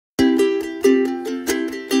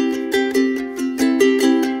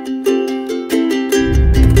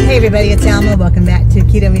Hey everybody, it's Alma. Welcome back to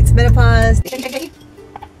Keto Meets Menopause. You see it?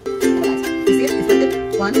 It's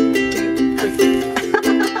lifted. 1, 2, 3.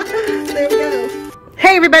 There we go.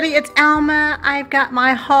 Hey everybody, it's Alma. I've got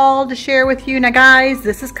my haul to share with you. Now guys,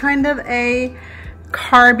 this is kind of a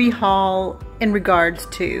carby haul in regards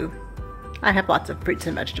to, I have lots of fruits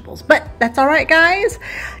and vegetables, but that's all right guys.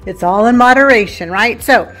 It's all in moderation, right?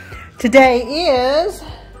 So today is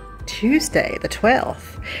Tuesday the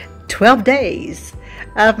 12th. 12 days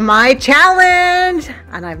of my challenge,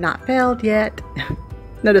 and I've not failed yet.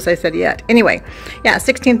 Notice I said yet. Anyway, yeah,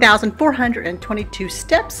 16,422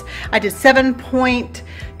 steps. I did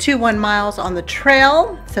 7.21 miles on the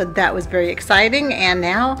trail, so that was very exciting. And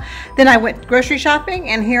then I went grocery shopping,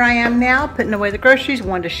 and here I am now putting away the groceries.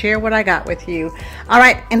 Wanted to share what I got with you. All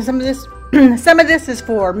right, and some of this is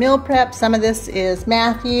for meal prep. Some of this is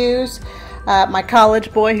Matthew's, my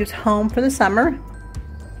college boy who's home for the summer.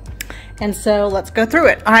 And so let's go through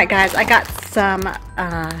it. All right, guys, I got some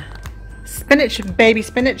spinach, baby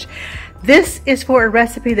spinach. This is for a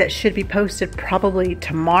recipe that should be posted probably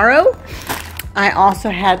tomorrow. I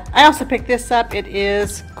also picked this up. It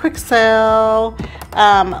is quick sale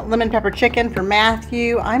lemon pepper chicken for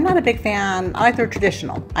Matthew. I'm not a big fan. I like the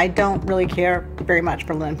traditional. I don't really care very much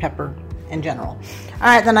for lemon pepper in general. All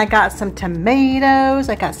right, then I got some tomatoes.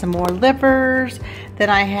 I got some more livers. Then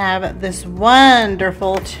I have this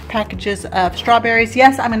wonderful packages of strawberries.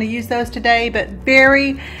 Yes, I'm going to use those today, but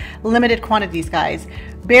very limited quantities, guys.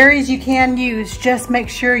 Berries you can use. Just make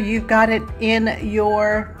sure you've got it in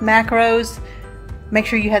your macros. Make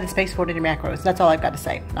sure you have the space for it in your macros. That's all I've got to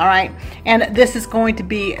say. All right. And this is going to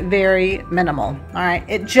be very minimal. All right.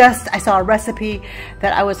 I saw a recipe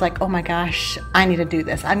that I was like, oh my gosh, I need to do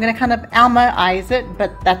this. I'm going to kind of Alma-ize it,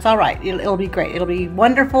 but that's all right. It'll be great. It'll be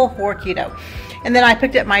wonderful for keto. And then I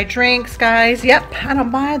picked up my drinks, guys. Yep. I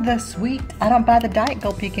don't buy the sweet. I don't buy the Diet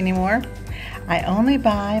Gold Peak anymore. I only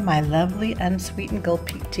buy my lovely unsweetened Gold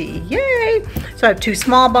Peak tea. Yay! So I have 2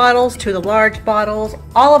 small bottles, 2 of the large bottles.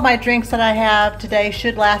 All of my drinks that I have today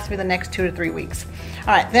should last me the next 2 to 3 weeks.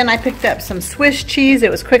 All right, then I picked up some Swiss cheese. It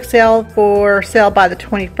was quick sale by the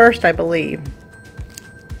 21st, I believe.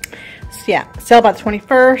 So yeah, sale by the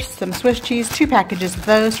 21st. Some Swiss cheese, 2 packages of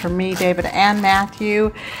those for me, David, and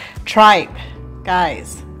Matthew. Tripe,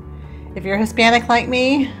 guys. If you're Hispanic like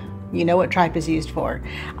me, you know what tripe is used for.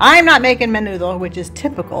 I'm not making menudo, which is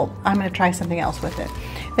typical. I'm going to try something else with it.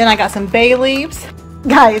 Then I got some bay leaves.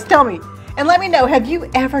 Guys, tell me and let me know, have you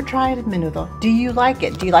ever tried menudo? Do you like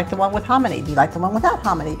it? Do you like the one with hominy? Do you like the one without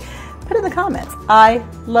hominy? Put in the comments. I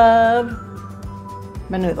love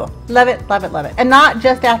menudo. Love it, love it, love it. And not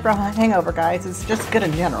just after a hangover, guys. It's just good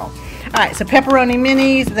in general. All right, so pepperoni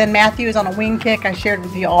minis. Then Matthew is on a wing kick. I shared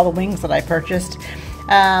with you all the wings that I purchased.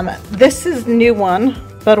 This is the new one.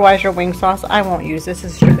 Budweiser wing sauce. I won't use this.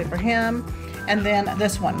 This is strictly for him. And then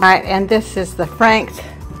this one. All right, and this is the Frank's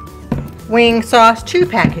wing sauce. 2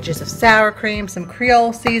 packages of sour cream, some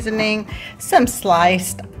Creole seasoning, some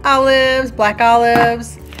sliced olives, black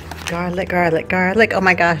olives, garlic, garlic, garlic. Oh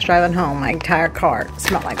my gosh, driving home, my entire car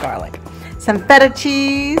smelled like garlic. Some feta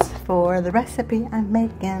cheese for the recipe I'm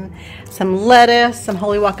making. Some lettuce, some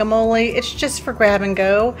holy guacamole. It's just for grab and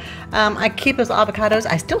go. I keep those avocados.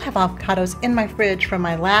 I still have avocados in my fridge from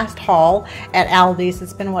my last haul at Aldi's.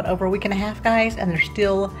 It's been, what, over a week and a half, guys? And they're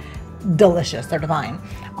still delicious. They're divine.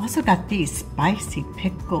 Also got these spicy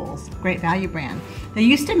pickles. Great Value brand. They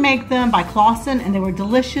used to make them by Clausen, and they were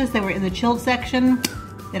delicious. They were in the chilled section.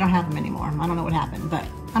 They don't have them anymore. I don't know what happened, but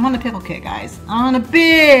I'm on a pickle kick, guys. I'm on a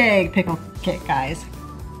big pickle kick, guys.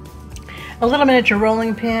 A little miniature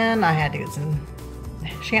rolling pin. I had to get some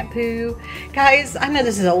shampoo. Guys, I know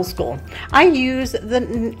this is old school. I use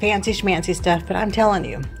the fancy schmancy stuff, but I'm telling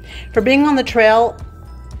you, for being on the trail,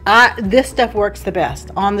 this stuff works the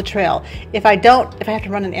best on the trail. If I have to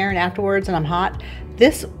run an errand afterwards and I'm hot,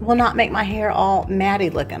 this will not make my hair all matty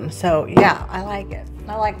looking. So yeah, I like it.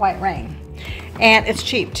 I like White Rain. And it's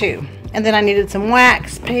cheap too. And then I needed some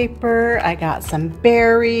wax paper. I got some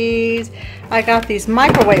berries. I got these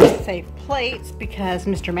microwave safe plates because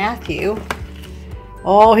Mr. Matthew,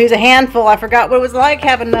 oh, he's a handful. I forgot what it was like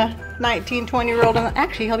having a 19, 20-year-old,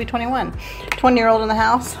 actually he'll be 21, 20-year-old in the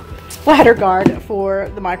house. Splatter guard for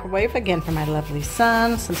the microwave, again for my lovely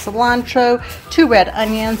son. Some cilantro, 2 red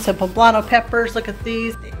onions, some poblano peppers. Look at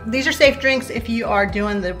these. These are safe drinks if you are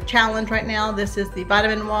doing the challenge right now. This is the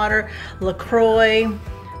vitamin water, LaCroix,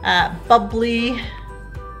 bubbly,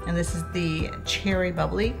 and this is the cherry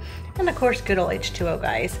bubbly. And of course, good old H2O,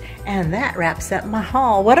 guys. And that wraps up my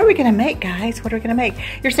haul. What are we gonna make, guys? What are we gonna make?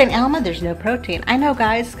 You're saying, Alma, there's no protein. I know,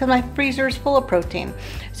 guys, because my freezer is full of protein.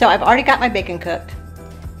 So I've already got my bacon cooked.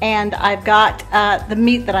 And I've got the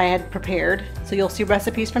meat that I had prepared. So you'll see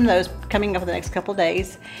recipes from those coming up in the next couple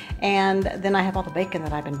days. And then I have all the bacon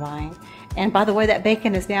that I've been buying. And by the way, that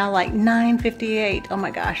bacon is now like $9.58. Oh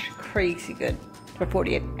my gosh, crazy good. For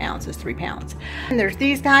 48 ounces, 3 pounds. And there's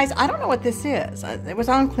these guys. I don't know what this is. It was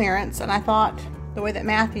on clearance, and I thought the way that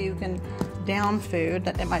Matthew can down food,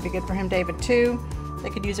 that it might be good for him, David, too.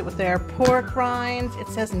 They could use it with their pork rinds. It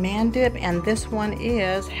says man dip, and this one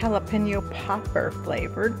is jalapeno popper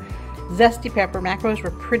flavored. Zesty pepper. Macros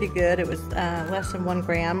were pretty good. It was less than 1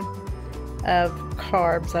 gram of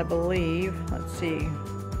carbs, I believe. Let's see.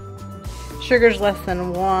 Sugar's less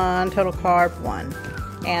than 1. Total carb 1.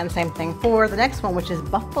 And same thing for the next one, which is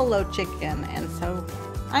buffalo chicken. And so,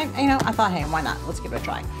 I thought, hey, why not? Let's give it a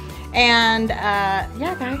try. And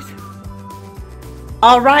yeah, guys.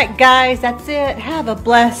 All right, guys, that's it. Have a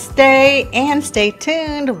blessed day and stay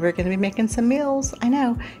tuned. We're going to be making some meals. I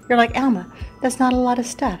know. You're like, Alma, that's not a lot of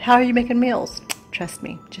stuff. How are you making meals? Trust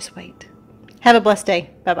me. Just wait. Have a blessed day.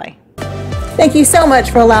 Bye-bye. Thank you so much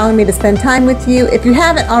for allowing me to spend time with you. If you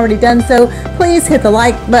haven't already done so, please hit the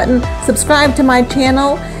like button, subscribe to my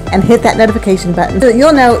channel, and hit that notification button so that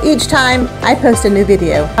you'll know each time I post a new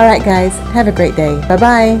video. All right, guys, have a great day.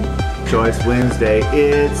 Bye-bye. Choice Wednesday,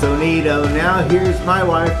 it's so neato. Now here's my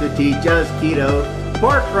wife to teach us keto.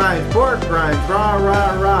 Pork rinds, rah,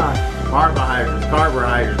 rah, rah.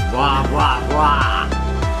 Carbohydrates, blah, blah, blah.